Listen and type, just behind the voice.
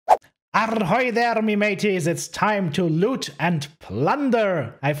Ahoy there, me mateys! It's time to loot and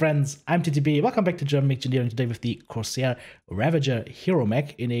plunder! Hi friends, I'm TTB. Welcome back to German Mechgineering today with the Corsair Ravager hero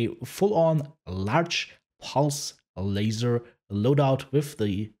mech in a full-on large pulse laser loadout with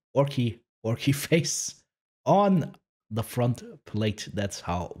the orky face on the front plate. That's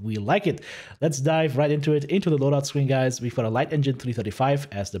how we like it. Let's dive right into it, into the loadout screen, guys. We've got a light engine 335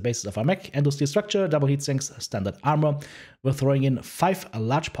 as the basis of our mech, endosteel structure, double heat sinks, standard armor. We're throwing in 5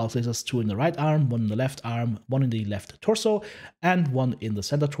 large pulse lasers, 2 in the right arm, 1 in the left arm, 1 in the left torso, and 1 in the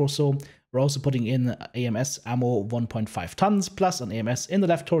center torso. We're also putting in AMS ammo 1.5 tons, plus an AMS in the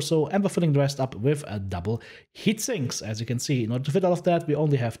left torso, and we're filling the rest up with a double heat sinks. As you can see, in order to fit all of that, we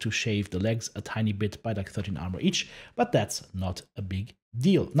only have to shave the legs a tiny bit by like 13 armor each, but that's not a big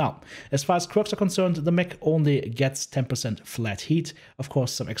deal. Now, as far as quirks are concerned, the mech only gets 10% flat heat. Of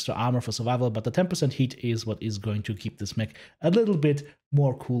course, some extra armor for survival, but the 10% heat is what is going to keep this mech a little bit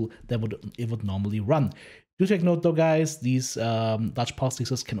more cool than it would normally run. Do take note though, guys, these large pulse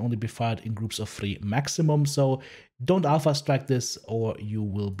lasers can only be fired in groups of 3 maximum, so don't alpha strike this or you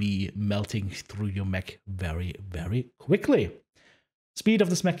will be melting through your mech very, very quickly. Speed of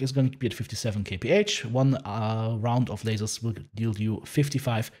this mech is going to be at 57 kph. One round of lasers will deal you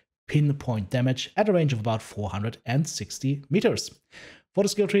 55 pinpoint damage at a range of about 460 meters. For the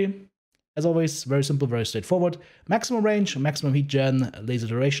skill tree, as always, very simple, very straightforward. Maximum range, maximum heat gen, laser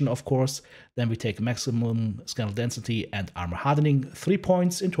duration, of course. Then we take maximum scannel density and armor hardening, 3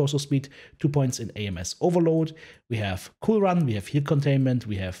 points in torso speed, 2 points in AMS overload. We have cool run, we have heat containment,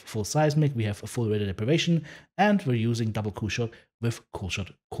 we have full seismic, we have a full radiant deprivation, and we're using double cool shot with cool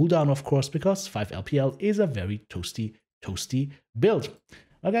shot cooldown, of course, because 5 LPL is a very toasty build.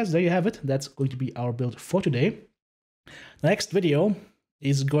 Well, guys, there you have it. That's going to be our build for today. The next video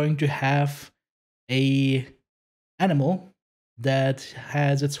is going to have a animal that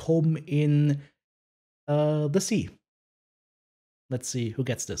has its home in the sea. Let's see who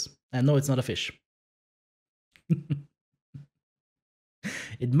gets this. And no, it's not a fish.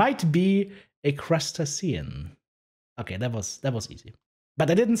 It might be a crustacean. Okay, that was easy. But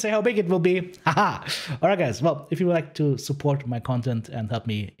I didn't say how big it will be. Haha! Alright guys, well, if you would like to support my content and help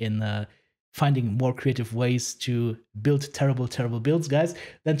me in finding more creative ways to build terrible builds, guys,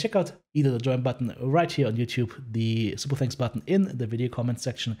 then check out either the join button right here on YouTube, the super thanks button in the video comment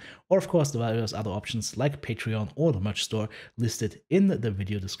section, or of course the various other options like Patreon or the merch store listed in the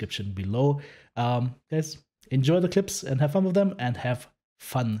video description below. Guys, enjoy the clips and have fun with them, and have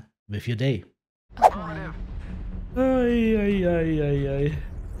fun with your day. Why?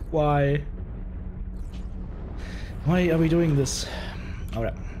 Why are we doing this?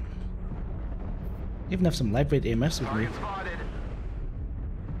 Alright. Even have some lightweight AMS with me.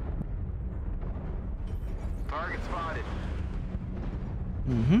 Target spotted.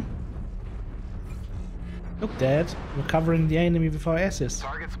 Look, Dad, we're covering the enemy with our asses.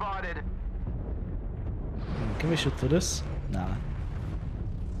 Target spotted. Can we shoot through this? Nah.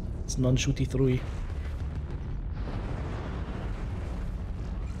 It's non-shooty through.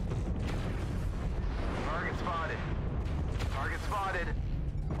 Target spotted. Target spotted.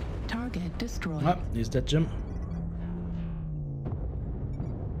 Target destroyed. Ah, he's dead, Jim.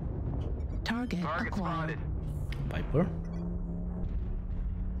 Target acquired. Spotted. Viper.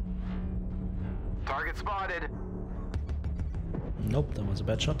 Target spotted. Nope, that was a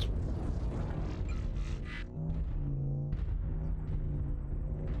bad shot.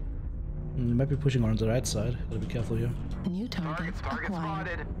 You might be pushing on the right side. Gotta be careful here. New target acquired.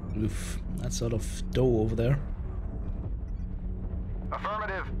 Spotted. Oof, that's sort of dough over there.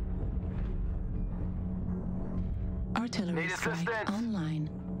 Affirmative. Artillery Need strike assistance. online.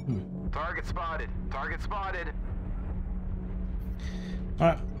 Target spotted. Target spotted.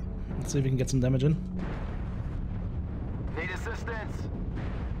 Alright, let's see if we can get some damage in. Need assistance.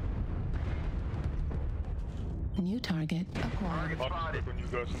 New target acquired. Target spotted. When you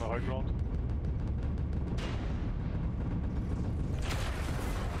guys on the high ground.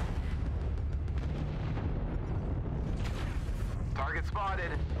 Target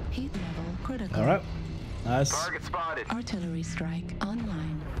spotted. Heat level critical. Alright, nice. Target spotted. Artillery strike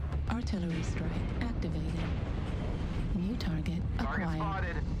online. Artillery strike activated. New target Target acquired.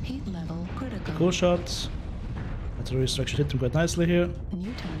 spotted. Heat level critical. Cool shot. Artillery structure hit him quite nicely here.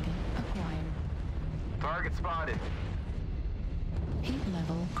 New target acquired. Target spotted. Heat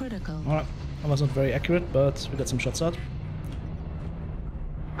level critical. Alright, that was not very accurate, but we got some shots out.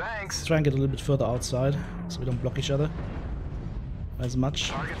 Thanks. Let's try and get a little bit further outside so we don't block each other as much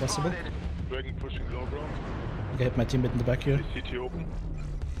Target as possible. spotted. Dragon pushing low ground. Okay, hit my teammate in the back here. CT open.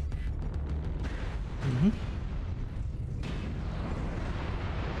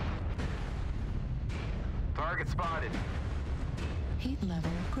 Target spotted. Heat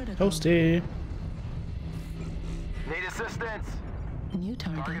level critical. Toasty. Need assistance. New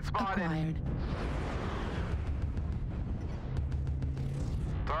target Target spotted. acquired.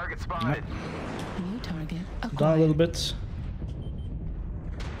 Target spotted. New target Down a acquired. little bit.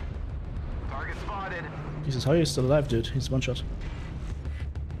 Target spotted. Jesus, how are you still alive, dude? He's one shot.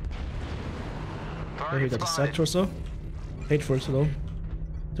 Okay, he Target got a spotted. sector or so. Paid for it though.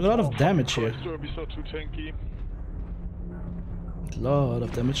 Took a lot of damage here. Derby's not too tanky. A lot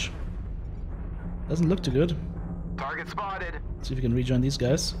of damage. Doesn't look too good. Target spotted. See if we can rejoin these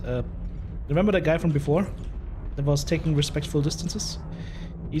guys. Remember that guy from before? That was taking respectful distances?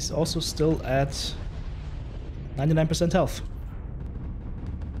 He's also still at 99% health.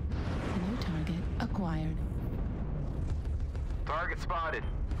 New target acquired. Target spotted.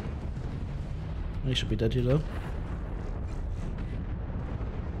 He should be dead here though.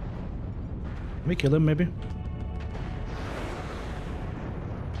 Can we kill him maybe?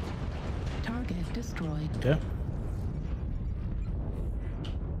 Target destroyed. Okay.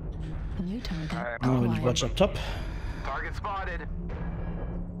 New target Now we need to acquired. watch up top. Target spotted.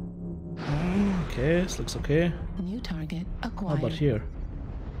 Okay, this looks okay. New target How acquired. about here?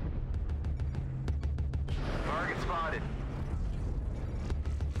 Target spotted.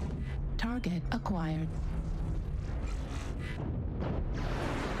 Target acquired.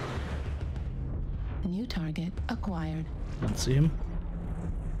 New target acquired. Can't see him.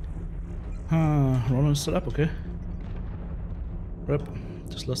 Ronan is still up, okay. Rip.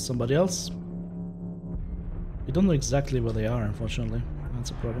 Just lost somebody else. We don't know exactly where they are, unfortunately.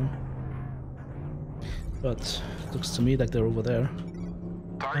 That's a problem. But it looks to me like they're over there.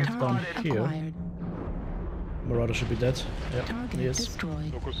 Target Down spotted. here. Acquired. Marauder should be dead. Yep, Target he is.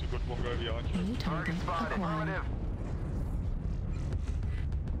 destroyed. Locust, you got one guy behind you. New target Target spotted. acquired. Affirmative.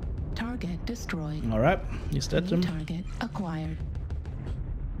 Target destroyed. Alright, he's dead. New Him. target acquired.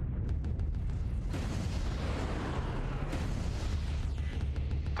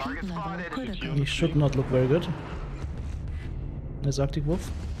 Target Heat level spotted. critical. He should not look very good. There's Arctic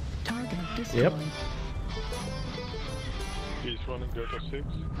Wolf. Target destroyed. Yep. He's running Delta 6.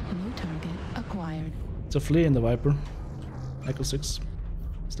 New target acquired. It's a flea in the Viper. Echo 6.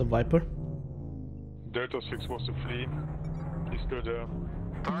 It's the Viper. Delta 6 was the flea. He's still there.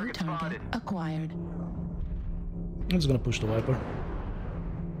 New Target target spotted. acquired. I'm just gonna push the Viper.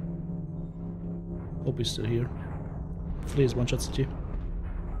 Hope he's still here. Flea is one shot CT.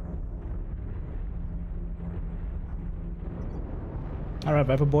 Alright,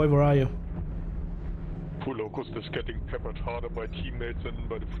 Viper boy, where are you? Poor Locust is getting peppered harder by teammates than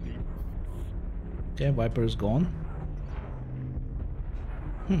by the flea. Okay, Viper is gone.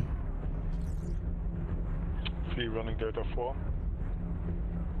 Flea running Delta 4.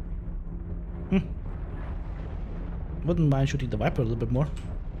 Wouldn't mind shooting the Viper a little bit more.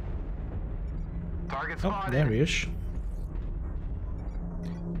 Target Oh, spotted. there he is.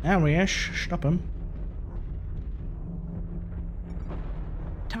 There he is. Stop him.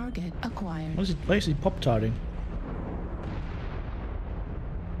 Target acquired. Why is he pop-tarting?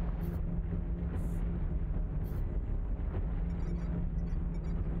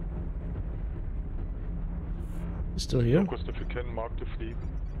 He's still here? Locust, if you can, mark the flea.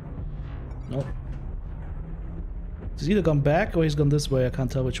 No. He's either gone back or he's gone this way. I can't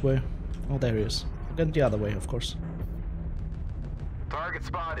tell which way. Oh, there he is. Again, the other way, of course. Target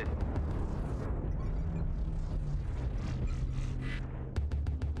spotted.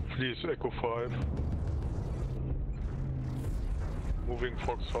 Flea is Echo 5. Moving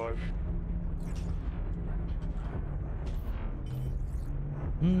Fox 5.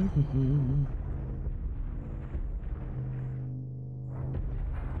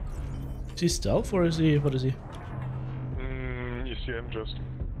 Is he stealth or is he... what is he? ECM just.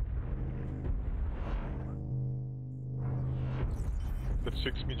 With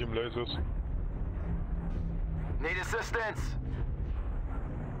 6 medium lasers. Need assistance.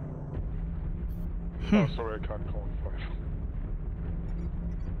 Oh, sorry, I can't count 5.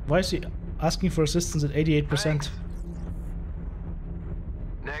 Why is he asking for assistance at 88%? Thanks.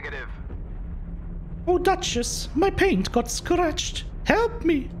 Negative. Oh, Duchess, my paint got scratched. Help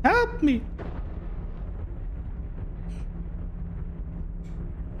me! Help me!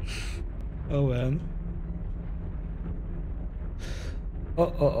 Oh, man.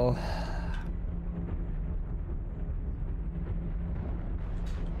 Oh.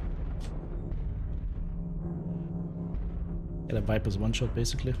 Get a Viper's one shot,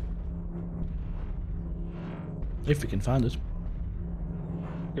 basically. If we can find it.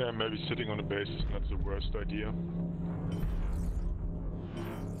 Yeah, maybe sitting on the base is not the worst idea.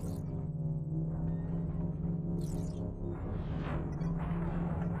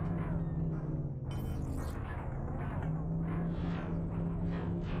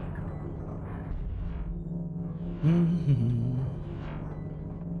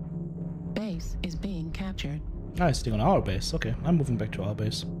 Base is being captured. Ah, he's sitting on our base. Okay, I'm moving back to our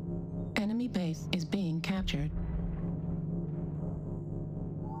base. Enemy base is being captured.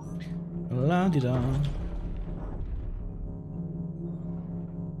 La-di-da.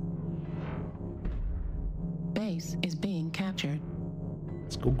 Base is being captured.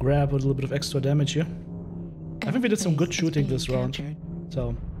 Let's go grab a little bit of extra damage here. I think we did some good shooting this round,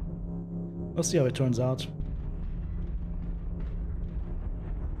 so we'll see how it turns out.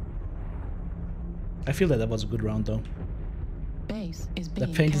 I feel that was a good round though. Base is being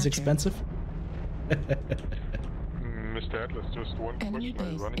That paint is captured. expensive. Mr. Atlas, just one Enemy question. Are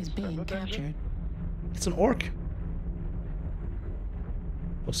you base running is being standard engine? captured. It's an orc.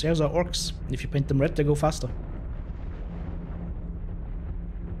 Corsairs are orcs. If you paint them red, they go faster.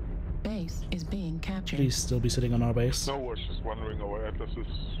 Base is being captured. Please still be sitting on our base. No, I was just wondering, our Atlas is...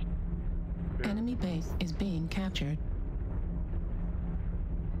 Yeah. Enemy base is being captured.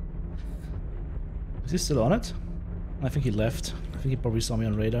 Is he still on it? I think he left. I think he probably saw me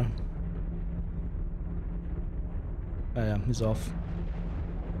on radar. Oh yeah, he's off.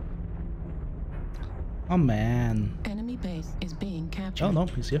 Oh man. Enemy base is being captured. Oh no,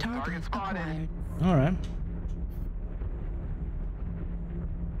 he's here. Target acquired. Alright.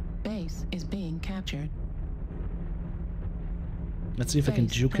 Base is being captured. Let's see if I can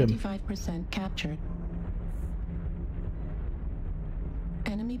Base juke him. 25% captured.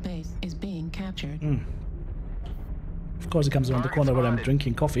 Enemy base is being captured. Of course he comes around the corner where I'm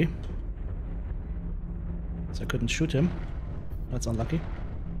drinking coffee. So I couldn't shoot him. That's unlucky.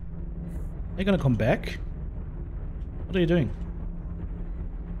 Are you gonna come back? What are you doing?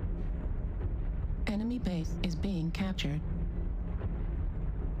 Enemy base is being captured.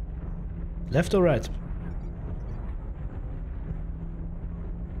 Left or right?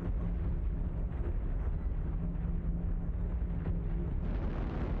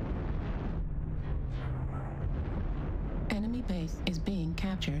 Enemy base is being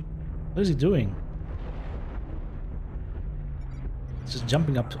captured. What is he doing? He's just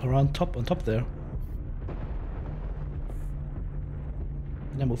jumping up around top on top there.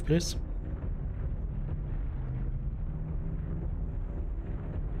 Can I move, please?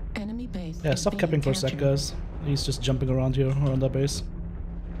 Enemy base Yeah, is stop being capping for a sec, captured. guys. He's just jumping around here, around our base.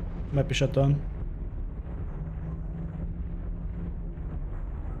 Might be shut down.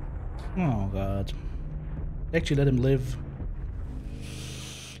 Oh god. Actually let him live.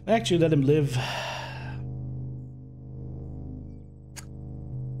 Actually let him live.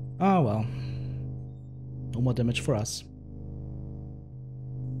 Oh well. No more damage for us.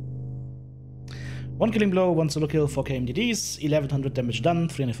 1 killing blow, 1 solo kill, 4 KMDDs, 1100 damage done,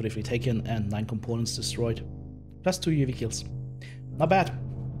 343 taken, and 9 components destroyed. Plus 2 UAV kills. Not bad.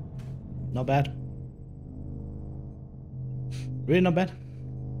 Not bad. Really not bad.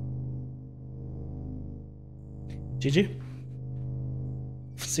 GG.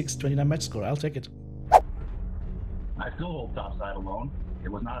 629 match score, I'll take it. I still hold topside alone. It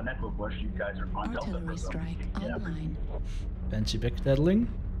was not an echo push. You guys are on Delta Artillery for some strike reason. online. Banshee backpedaling.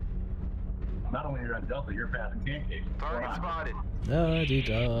 Not only are you on Delta, you're passing pancakes. What's going Target on? spotted.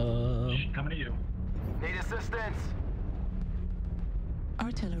 Da-dee-da. Coming to you. Need assistance.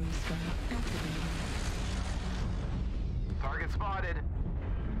 Artillery strike activated. Target spotted.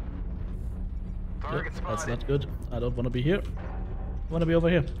 Target Yep, that's spotted. not good. I don't want to be here. I want to be over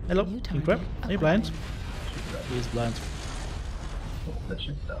here. Hello, New King Crab. target Are you blind? acquired. He is blind. That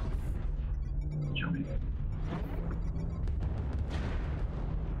shit stuff. Jumping.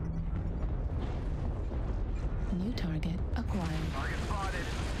 New target acquired. Target spotted.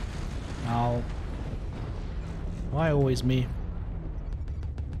 Ow. Why always me?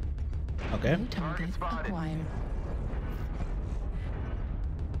 Okay. New target spotted. acquired.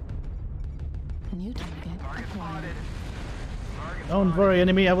 New target Target acquired. spotted. Target Don't spotted. worry,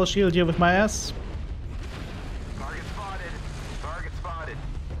 enemy. I will shield you with my ass. Target spotted. Target spotted.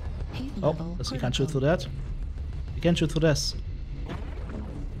 Heat Oh, level you can't shoot critical. through that. You can't shoot through this.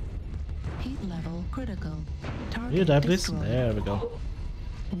 Heat level critical. Target Will you die, please? destroyed. There we go.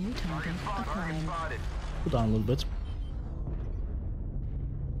 New target Target acquired. spotted. Pull down a little bit.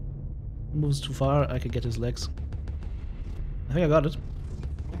 He moves too far. I can get his legs. I think I got it.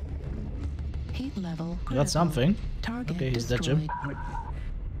 Heat level critical. I got something. Target Okay, he's dead, destroyed. Jim.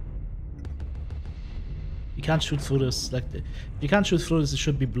 You can't shoot through this. Like, if you can't shoot through this, it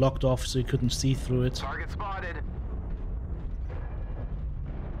should be blocked off so you couldn't see through it. Target spotted.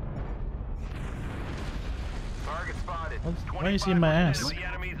 Target spotted. Why are you seeing my ass? The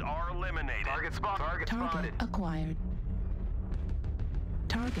enemies are eliminated. Target spotted. Target Target spotted. acquired.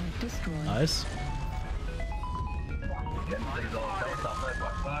 Target destroyed. Nice. Get into the south side,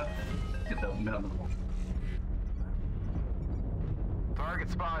 west side. Get the minimum. Target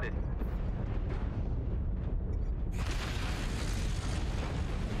spotted.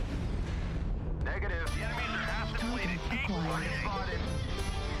 Negative. The enemies are half depleted. Target spotted.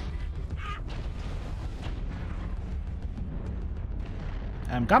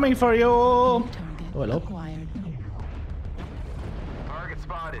 I'm coming for you! Oh, Target hello. acquired. Target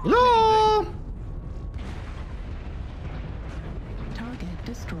spotted. Hello! Target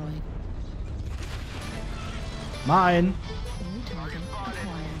destroyed. Mine! New target acquired.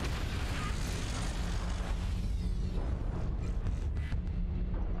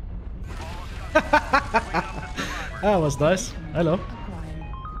 That was nice. Hello. Acquired.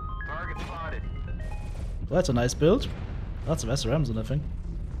 Target spotted. Well, that's a nice build. Lots of SRMs and everything.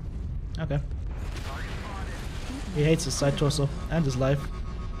 Okay. He hates his side torso and his life.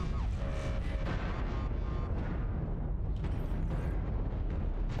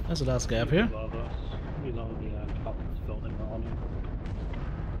 There's the last guy up here. Above us. He's on the top of this building on you.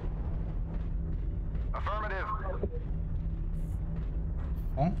 Affirmative.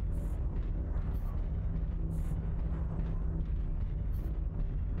 Huh?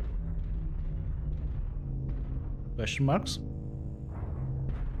 Question marks?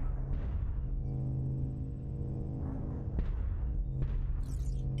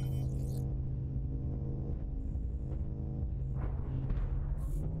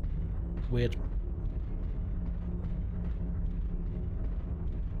 Weird.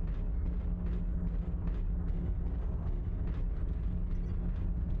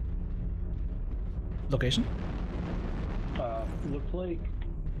 Location? Looks like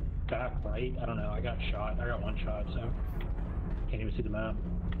back right. I don't know. I got shot. I got one shot, so can't even see the map.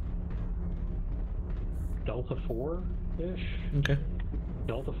 Delta 4-ish. Okay.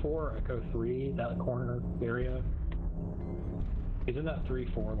 Delta 4, Echo 3, that corner area. He's in that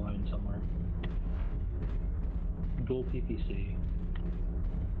 3-4 line somewhere. Dual PPC.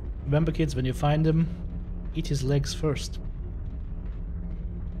 Remember, kids, when you find him, eat his legs first.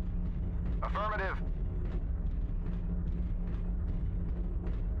 Affirmative.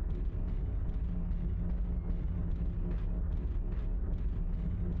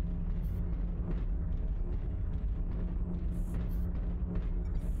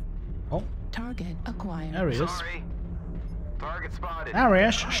 Oh, Target acquired. there he is. Sorry. Target spotted. There he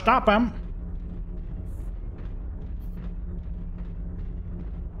is. Stop him.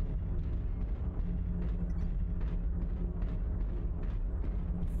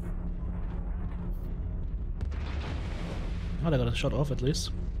 Oh, they got a shot off at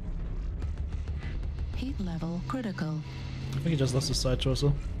least. Heat level critical. I think he just lost his side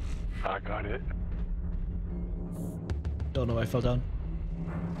torso. I got it. Don't know why I fell down.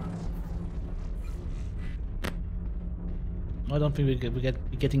 I don't think we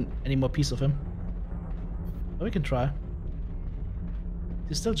get getting any more piece of him. But we can try.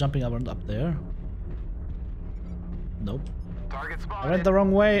 He's still jumping around up there. Nope. Target I spotted. went the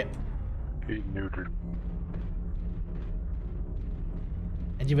wrong way. He neutered.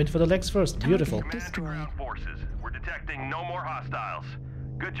 And you went for the legs first. Beautiful. Target destroyed. Ground forces. We're detecting no more hostiles.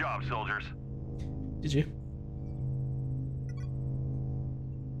 Good job, soldiers. Did you?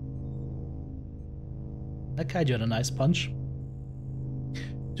 That Kaiju had a nice punch.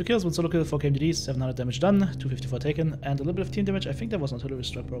 2 kills, 1 solo kill, 4 KMDDs, 700 damage done, 254 taken, and a little bit of team damage. I think that was an artillery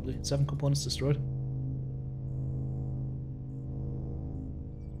strike probably. 7 components destroyed.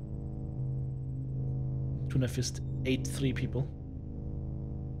 Tuna Fist 8-3 people.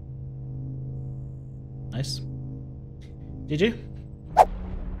 Nice. GG. I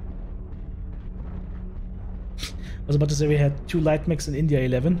was about to say we had 2 light mechs in India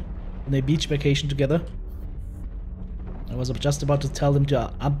 11 on a beach vacation together. I was just about to tell them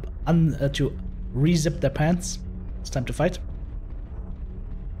to to re-zip their pants. It's time to fight.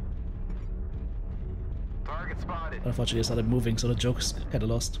 Target spotted. Unfortunately, I started moving, so the joke's kind of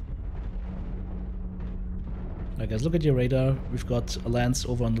lost. Alright guys, look at your radar. We've got a lance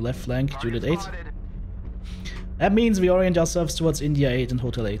over on the left flank, Juliet 8. Spotted. That means we orient ourselves towards India 8 and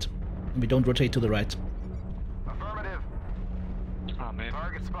Hotel 8. And we don't rotate to the right. Affirmative. Oh man.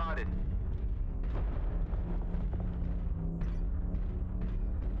 Target spotted.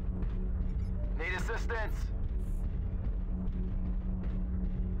 Need assistance.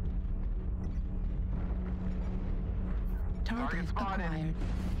 Target spotted. acquired.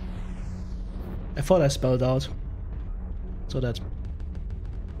 I thought I spelled out. So that...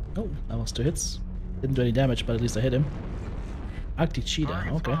 Oh, that was 2 hits. Didn't do any damage, but at least I hit him. Arctic Cheetah,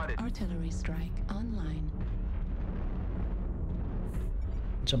 Target okay. spotted. Artillery strike online.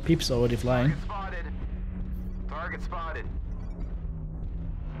 Some peeps are already flying. Target spotted. Target spotted.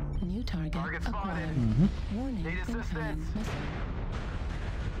 New target Target spotted. acquired. Warning, Need incoming assistance. missile.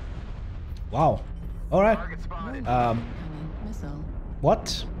 Wow. All right. Target spotted. Incoming missile.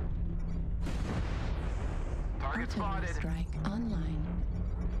 What? Target Artillery spotted. strike online.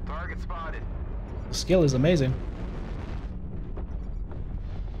 Target spotted. The skill is amazing.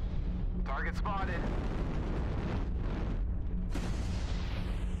 Target spotted.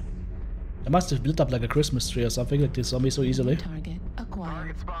 I must have built up like a Christmas tree or something, like they saw me so easily. Target acquired.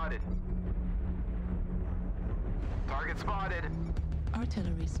 Target spotted. Target spotted.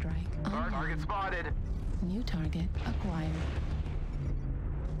 Artillery strike online. Target spotted. New target acquired.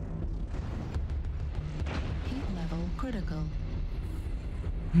 Heat level critical.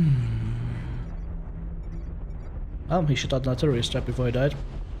 He shot out an artillery strike before he died.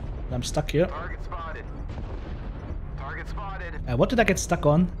 I'm stuck here. Target spotted. Target spotted. What did I get stuck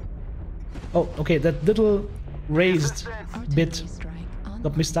on? Oh, okay, that little raised Assistance. bit Artillery strike on.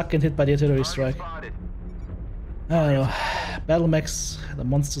 got me stuck and hit by the artillery Target strike. spotted. I don't know. Battle mechs, the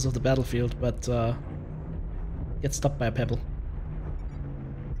monsters of the battlefield, but get stopped by a pebble.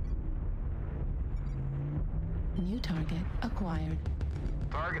 New target acquired.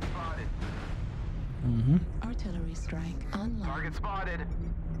 Target spotted. Artillery strike online. Target spotted.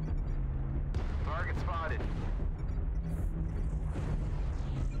 Target spotted.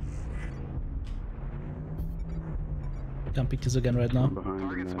 Can't pick this again right now. Behind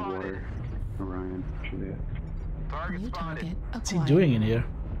Target in the spotted. water. Orion, Juliet. Target New spotted. target What's he acquired. doing in here?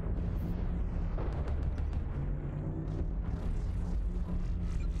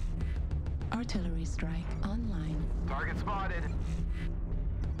 Artillery strike online. Target spotted.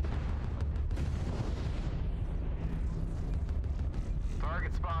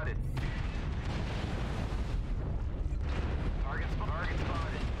 Target spotted. Target spotted.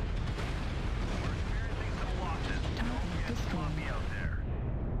 We're experiencing some losses. Target destroyed. Sloppy out there.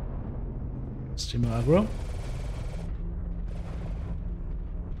 Streamer aggro.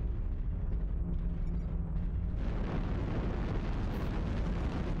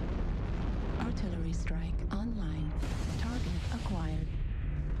 Artillery strike online. Target acquired.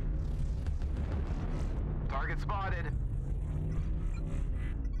 Target spotted.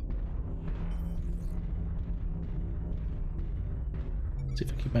 See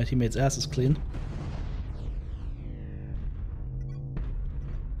if I keep my teammates' asses clean.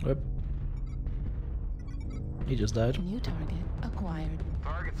 Whoop. He just died. New target acquired.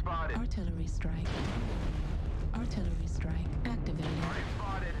 Target spotted. Artillery strike. Artillery strike activated. Target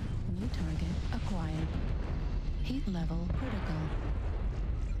spotted. New target acquired. Heat level critical.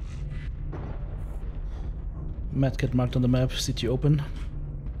 Medkit marked on the map, CT open. New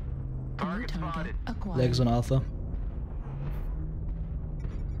Target target spotted. acquired. Legs on Alpha.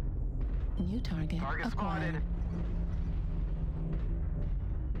 New target Target acquired. spotted.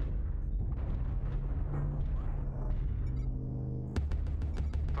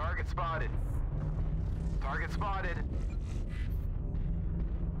 Target spotted. Target spotted.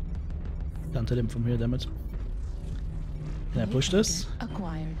 Can't hit him from here, damn it. Can I New push this? target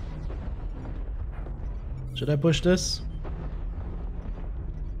acquired. Should I push this?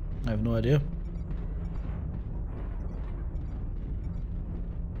 I have no idea.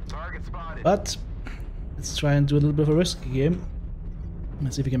 Target spotted. But let's try and do a little bit of a risky game.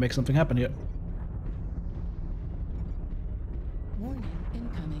 Let's see if we can make something happen here. Warning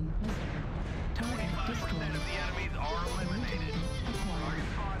incoming missile. Target destroyed. The enemies are eliminated. Acquired.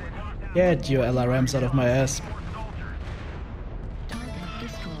 Spotted. Get your LRMs out of my ass. Support soldiers. Target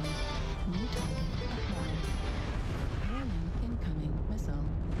destroyed. New target acquired. Warning incoming missile.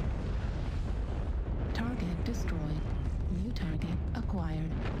 Target destroyed. New target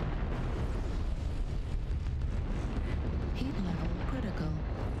acquired. Heat level critical.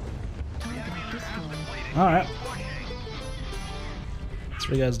 Target destroyed. Alright.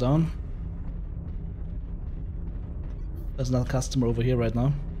 3 guys down. There's another customer over here right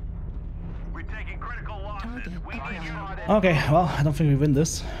now. We're taking critical losses. Target We need acquired. spotted. Okay, well, I don't think we win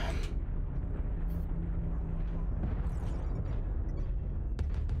this.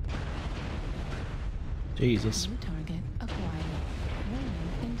 Jesus. New target acquired. Warning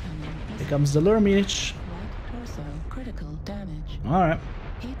incoming Here missile. comes the Lurmich. Right torso critical damage. Alright.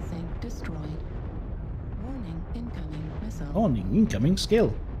 Heat sink destroyed. Warning incoming missile. Oh, an incoming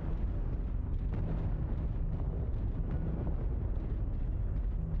skill.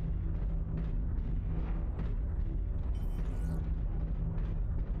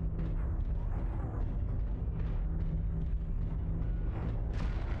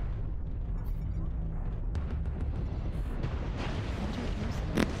 Enter your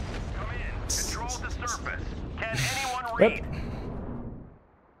space. Come in. Control the surface. Can Agreed.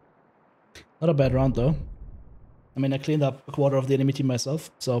 Not a bad round though. I mean, I cleaned up a quarter of the enemy team myself,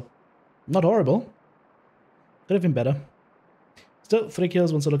 so not horrible. Could have been better. Still, 3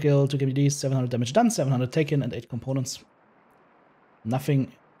 kills, 1 solo kill, 2 KBDs, 700 damage done, 700 taken, and 8 components.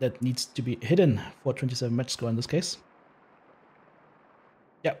 Nothing that needs to be hidden for 27 match score in this case.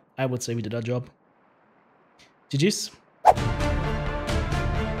 Yeah, I would say we did our job. GG's.